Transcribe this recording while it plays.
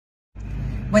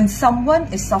When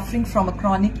someone is suffering from a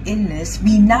chronic illness,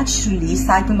 we naturally,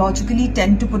 psychologically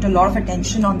tend to put a lot of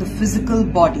attention on the physical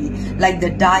body, like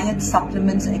the diet,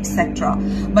 supplements, etc.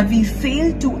 But we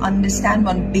fail to understand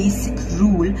one basic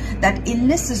rule, that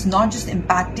illness is not just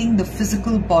impacting the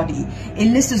physical body.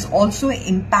 Illness is also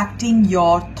impacting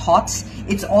your thoughts.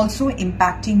 It's also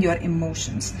impacting your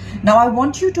emotions. Now, I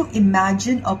want you to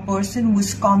imagine a person who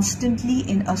is constantly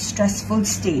in a stressful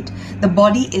state. The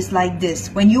body is like this.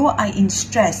 When you are in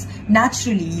stress,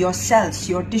 naturally your cells,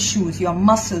 your tissues, your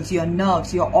muscles, your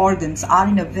nerves, your organs are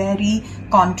in a very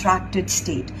contracted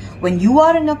state. When you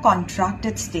are in a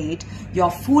contracted state,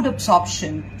 your food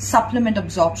absorption, supplement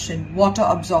absorption, water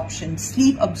absorption,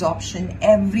 sleep absorption,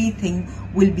 everything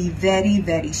will be very,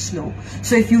 very slow.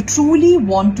 So if you truly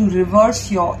want to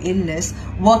reverse your illness,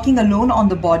 working alone on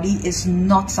the body is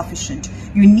not sufficient.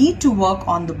 You need to work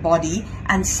on the body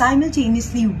and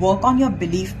simultaneously work on your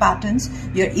belief patterns,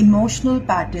 your emotional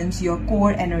patterns, your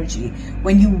core energy.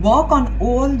 When you work on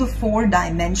all the 4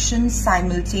 dimensions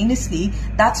simultaneously,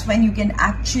 that's when you can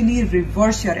actually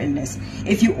reverse your illness.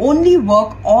 If you only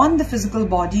work on the physical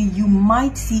body, you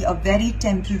might see a very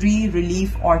temporary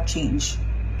relief or change.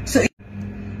 So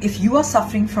if you are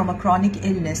suffering from a chronic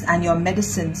illness and your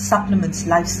medicine, supplements,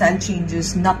 lifestyle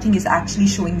changes, nothing is actually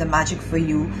showing the magic for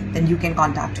you, then you can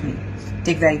contact me.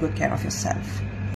 Take very good care of yourself.